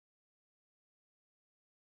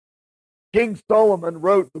King Solomon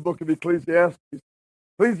wrote the book of Ecclesiastes.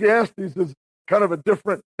 Ecclesiastes is kind of a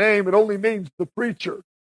different name. It only means the preacher.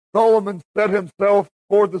 Solomon set himself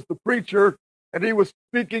forth as the preacher, and he was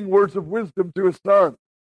speaking words of wisdom to his son.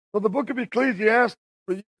 So the book of Ecclesiastes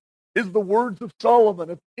is the words of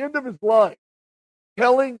Solomon at the end of his life,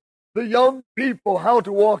 telling the young people how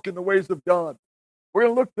to walk in the ways of God. We're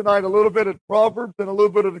going to look tonight a little bit at Proverbs and a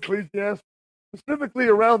little bit at Ecclesiastes, specifically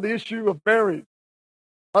around the issue of marriage.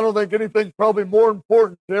 I don't think anything probably more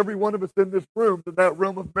important to every one of us in this room than that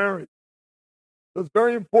realm of marriage. So it's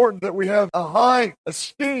very important that we have a high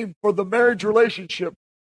esteem for the marriage relationship.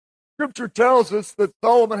 Scripture tells us that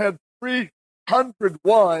Solomon had 300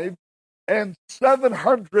 wives and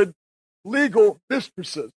 700 legal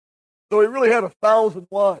mistresses. So he really had 1,000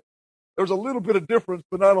 wives. There was a little bit of difference,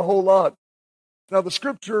 but not a whole lot. Now, the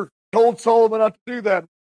scripture told Solomon not to do that.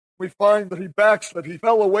 We find that he backslid. He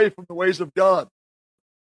fell away from the ways of God.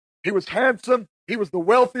 He was handsome. He was the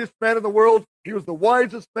wealthiest man in the world. He was the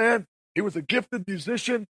wisest man. He was a gifted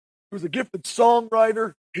musician. He was a gifted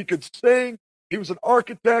songwriter. He could sing. He was an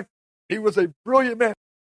architect. He was a brilliant man.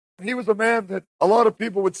 He was a man that a lot of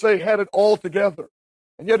people would say had it all together.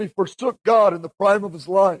 And yet he forsook God in the prime of his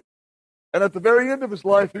life. And at the very end of his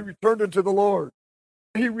life, he returned unto the Lord.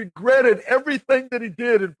 He regretted everything that he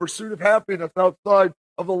did in pursuit of happiness outside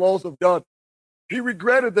of the laws of God. He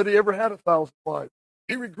regretted that he ever had 1,000 wives.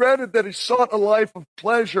 He regretted that he sought a life of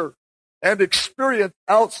pleasure and experience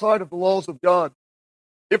outside of the laws of God.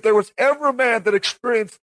 If there was ever a man that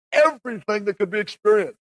experienced everything that could be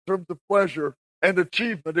experienced in terms of pleasure and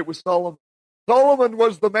achievement, it was Solomon. Solomon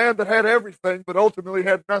was the man that had everything, but ultimately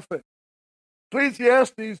had nothing.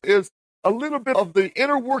 Ecclesiastes is a little bit of the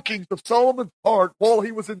inner workings of Solomon's heart while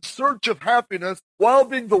he was in search of happiness, while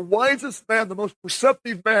being the wisest man, the most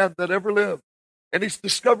perceptive man that ever lived. And he's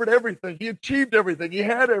discovered everything. He achieved everything. He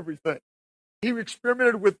had everything. He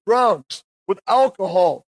experimented with drugs, with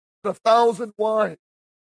alcohol, 1,000 wives.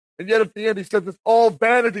 And yet at the end he says it's all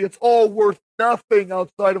vanity. It's all worth nothing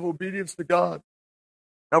outside of obedience to God.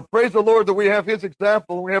 Now praise the Lord that we have his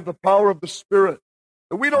example and we have the power of the Spirit.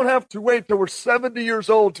 And we don't have to wait till we're 70 years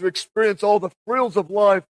old to experience all the thrills of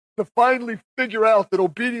life to finally figure out that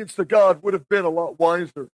obedience to God would have been a lot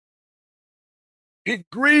wiser. He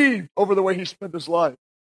grieved over the way he spent his life.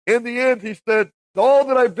 In the end, he said, all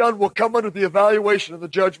that I've done will come under the evaluation and the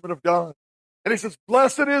judgment of God. And he says,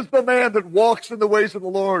 blessed is the man that walks in the ways of the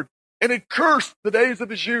Lord. And he cursed the days of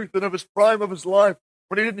his youth and of his prime of his life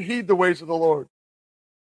when he didn't heed the ways of the Lord.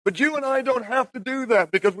 But you and I don't have to do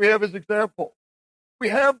that because we have his example. We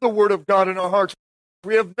have the word of God in our hearts.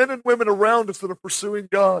 We have men and women around us that are pursuing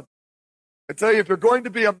God. I tell you, if you're going to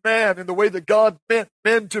be a man in the way that God meant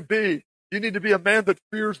men to be, you need to be a man that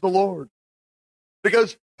fears the Lord.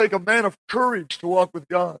 Because it takes a man of courage to walk with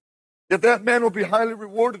God. Yet that man will be highly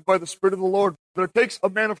rewarded by the Spirit of the Lord. But it takes a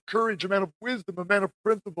man of courage, a man of wisdom, a man of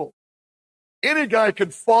principle. Any guy can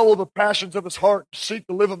follow the passions of his heart and seek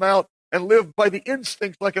to live them out and live by the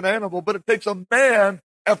instincts like an animal. But it takes a man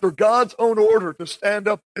after God's own order to stand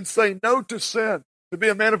up and say no to sin, to be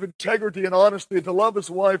a man of integrity and honesty, and to love his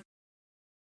wife